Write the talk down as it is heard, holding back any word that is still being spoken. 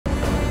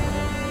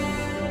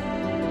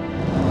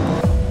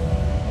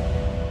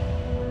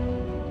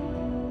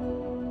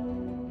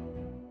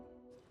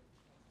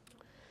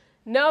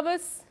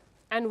Nervous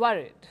and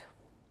worried.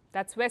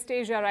 That's West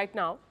Asia right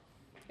now.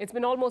 It's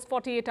been almost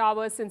 48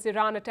 hours since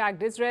Iran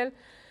attacked Israel.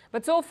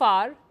 But so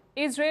far,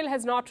 Israel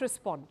has not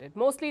responded,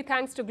 mostly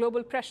thanks to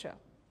global pressure.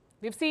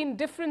 We've seen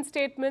different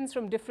statements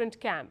from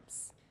different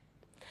camps.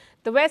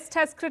 The West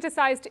has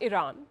criticized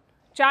Iran.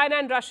 China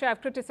and Russia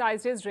have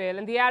criticized Israel,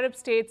 and the Arab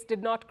states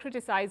did not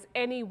criticize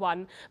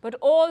anyone. But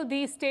all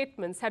these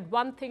statements had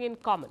one thing in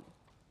common.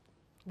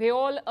 They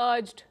all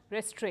urged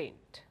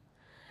restraint.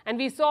 And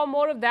we saw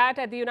more of that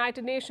at the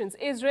United Nations.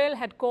 Israel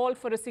had called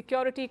for a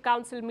Security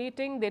Council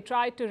meeting. They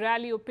tried to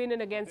rally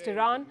opinion against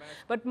Iran.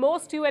 But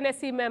most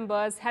UNSC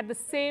members had the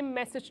same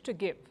message to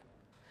give.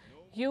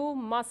 You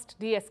must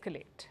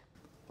de-escalate.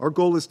 Our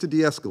goal is to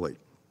de-escalate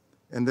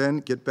and then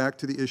get back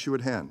to the issue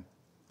at hand,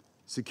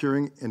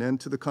 securing an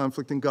end to the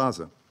conflict in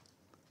Gaza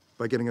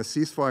by getting a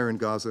ceasefire in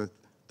Gaza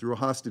through a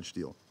hostage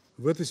deal.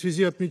 We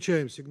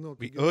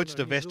urge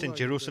the West and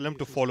Jerusalem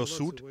to follow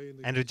suit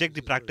and reject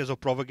the practice of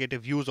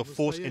provocative use of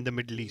force in the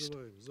Middle East,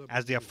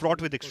 as they are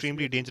fraught with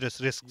extremely dangerous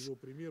risks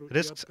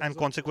and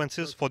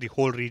consequences for the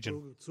whole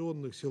region.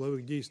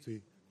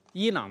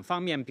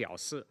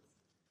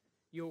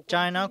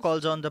 China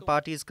calls on the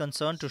parties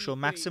concerned to show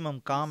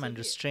maximum calm and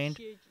restraint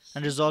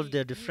and resolve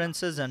their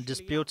differences and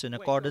disputes in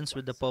accordance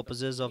with the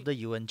purposes of the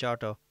UN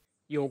Charter.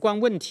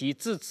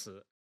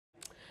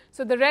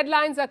 So the red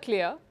lines are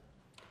clear.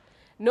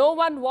 No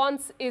one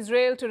wants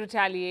Israel to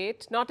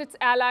retaliate, not its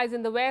allies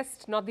in the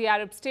West, not the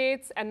Arab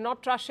states, and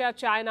not Russia,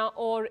 China,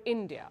 or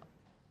India.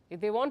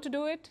 If they want to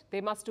do it,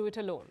 they must do it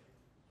alone.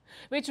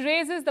 Which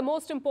raises the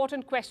most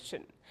important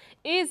question.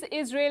 Is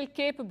Israel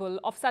capable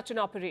of such an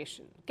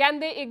operation? Can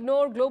they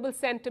ignore global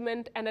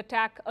sentiment and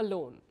attack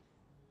alone?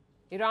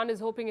 Iran is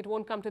hoping it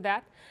won't come to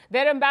that.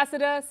 Their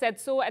ambassador said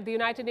so at the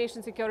United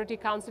Nations Security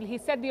Council. He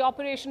said the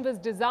operation was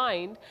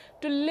designed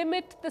to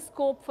limit the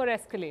scope for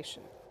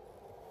escalation.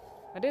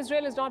 But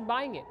Israel is not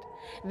buying it.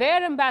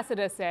 Their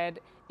ambassador said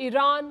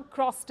Iran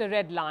crossed a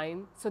red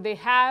line, so they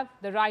have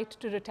the right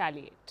to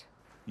retaliate.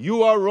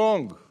 You are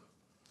wrong.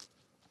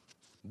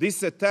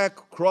 This attack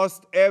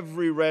crossed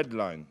every red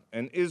line,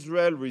 and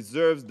Israel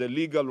reserves the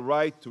legal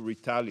right to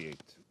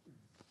retaliate.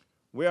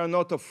 We are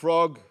not a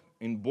frog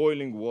in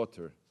boiling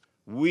water.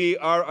 We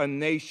are a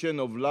nation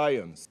of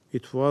lions.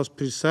 It was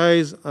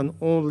precise and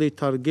only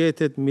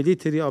targeted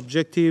military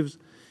objectives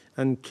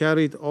and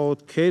carried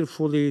out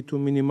carefully to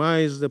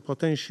minimize the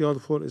potential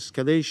for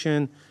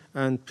escalation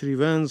and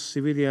prevent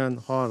civilian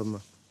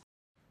harm.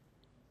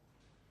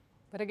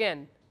 But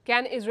again,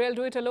 can Israel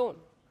do it alone?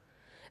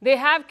 They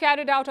have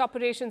carried out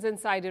operations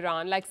inside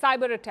Iran, like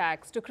cyber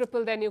attacks to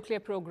cripple their nuclear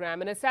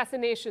program and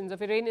assassinations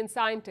of Iranian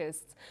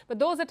scientists. But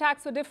those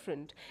attacks were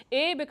different.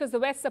 A, because the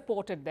West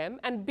supported them,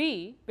 and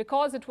B,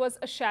 because it was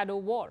a shadow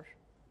war.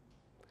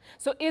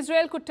 So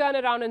Israel could turn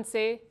around and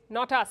say,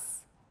 not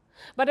us.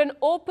 But an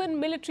open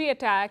military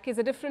attack is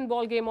a different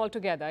ballgame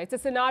altogether. It's a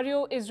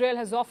scenario Israel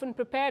has often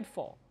prepared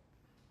for.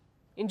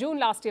 In June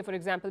last year, for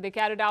example, they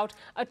carried out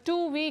a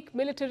 2-week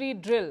military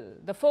drill.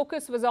 The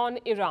focus was on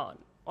Iran,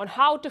 on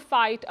how to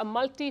fight a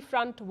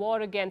multi-front war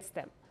against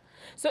them.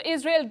 So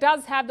Israel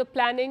does have the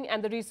planning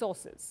and the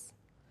resources.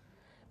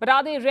 But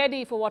are they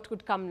ready for what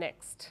could come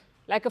next?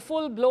 Like a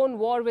full-blown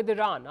war with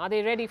Iran, are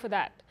they ready for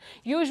that?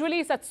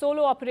 Usually, such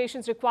solo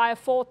operations require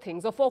 4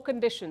 things or 4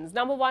 conditions.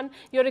 Number 1,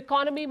 your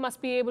economy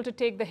must be able to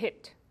take the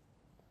hit.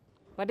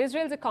 But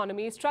Israel's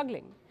economy is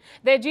struggling.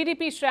 Their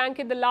GDP shrank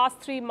in the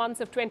last 3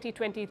 months of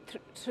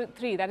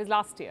 2023, that is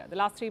last year, the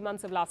last 3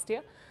 months of last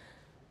year.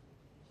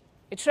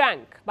 It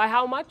shrank by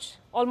how much?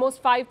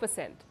 Almost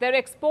 5%. Their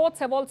exports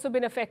have also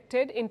been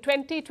affected. In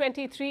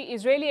 2023,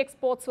 Israeli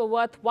exports were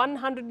worth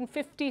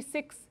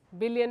 $156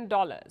 billion.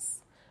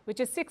 Which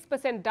is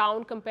 6%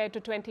 down compared to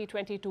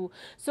 2022.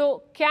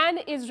 So can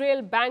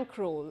Israel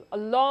bankroll a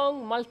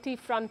long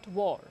multi-front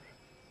war?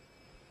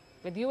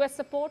 With US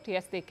support,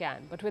 yes, they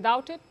can. But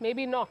without it,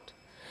 maybe not.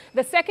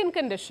 The second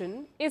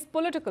condition is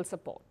political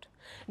support.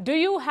 Do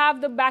you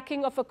have the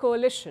backing of a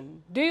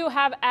coalition? Do you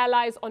have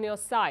allies on your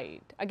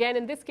side? Again,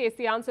 in this case,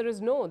 the answer is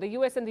no. The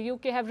US and the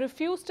UK have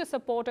refused to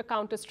support a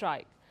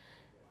counter-strike.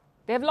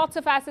 They have lots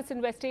of assets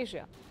in West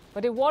Asia.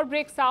 But if war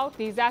breaks out,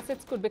 these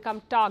assets could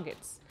become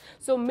targets.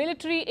 So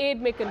military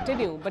aid may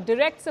continue, but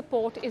direct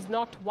support is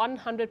not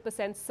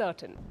 100%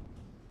 certain.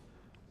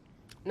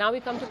 Now we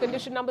come to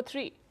condition number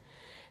 3,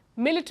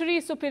 military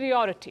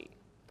superiority.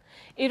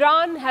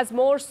 Iran has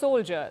more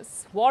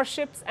soldiers,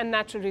 warships, and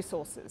natural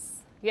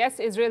resources. Yes,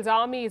 Israel's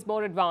army is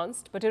more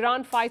advanced, but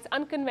Iran fights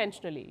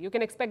unconventionally. You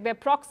can expect their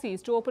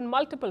proxies to open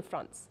multiple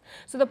fronts.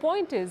 So the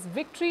point is,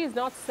 victory is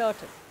not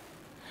certain.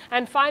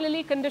 And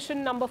finally,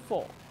 condition number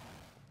 4.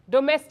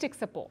 Domestic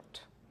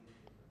support.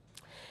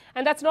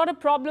 And that's not a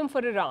problem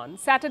for Iran.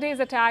 Saturday's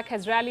attack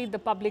has rallied the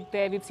public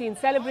there. We've seen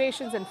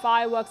celebrations and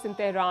fireworks in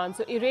Tehran,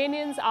 so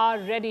Iranians are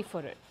ready for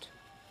it.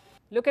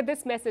 Look at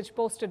this message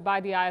posted by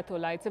the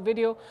Ayatollah. It's a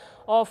video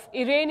of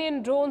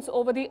Iranian drones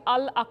over the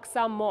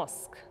Al-Aqsa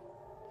Mosque.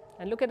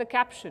 And look at the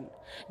caption,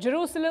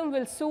 Jerusalem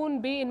will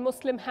soon be in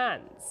Muslim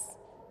hands.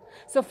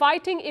 So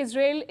fighting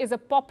Israel is a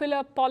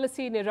popular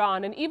policy in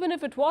Iran, and even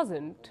if it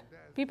wasn't,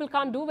 people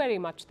can't do very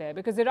much there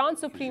because Iran's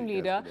supreme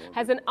leader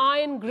has an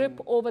iron grip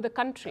over the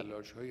country.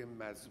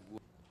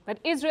 But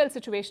Israel's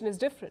situation is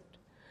different.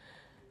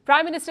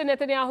 Prime Minister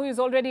Netanyahu is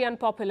already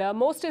unpopular.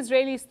 Most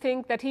Israelis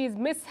think that he is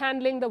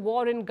mishandling the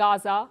war in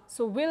Gaza,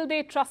 so will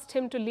they trust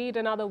him to lead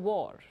another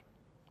war?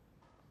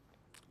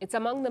 It's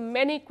among the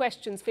many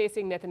questions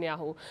facing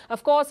Netanyahu.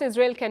 Of course,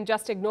 Israel can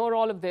just ignore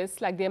all of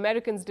this like the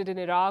Americans did in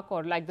Iraq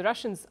or like the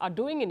Russians are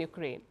doing in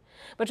Ukraine.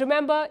 But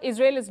remember,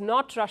 Israel is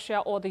not Russia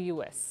or the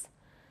US.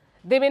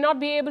 They may not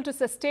be able to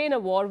sustain a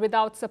war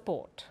without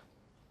support.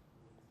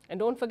 And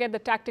don't forget the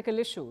tactical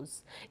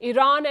issues.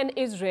 Iran and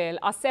Israel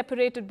are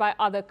separated by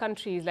other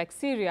countries like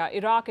Syria,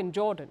 Iraq, and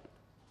Jordan.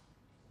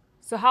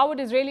 So how would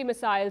Israeli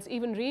missiles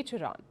even reach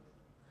Iran?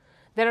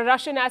 There are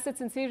Russian assets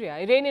in Syria,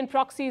 Iranian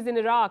proxies in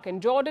Iraq,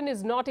 and Jordan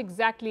is not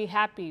exactly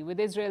happy with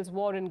Israel's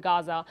war in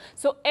Gaza,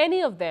 so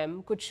any of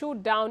them could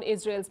shoot down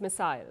Israel's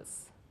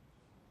missiles.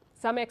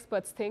 Some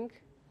experts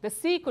think the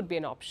sea could be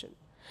an option.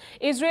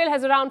 Israel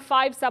has around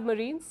 5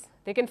 submarines.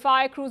 They can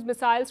fire cruise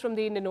missiles from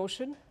the Indian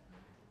Ocean.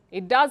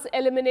 It does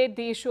eliminate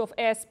the issue of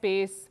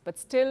airspace, but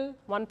still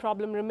one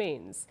problem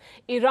remains.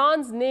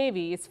 Iran's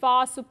navy is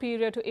far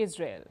superior to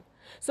Israel.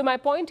 So my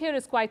point here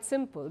is quite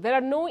simple. There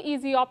are no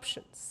easy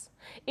options.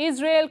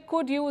 Israel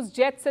could use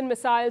jets and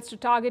missiles to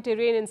target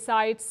Iranian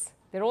sites.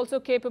 They're also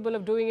capable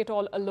of doing it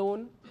all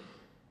alone.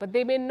 But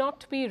they may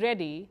not be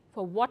ready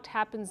for what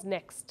happens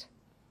next.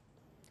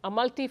 A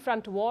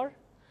multi-front war,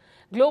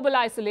 global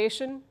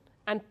isolation,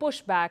 and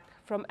pushback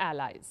from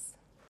allies.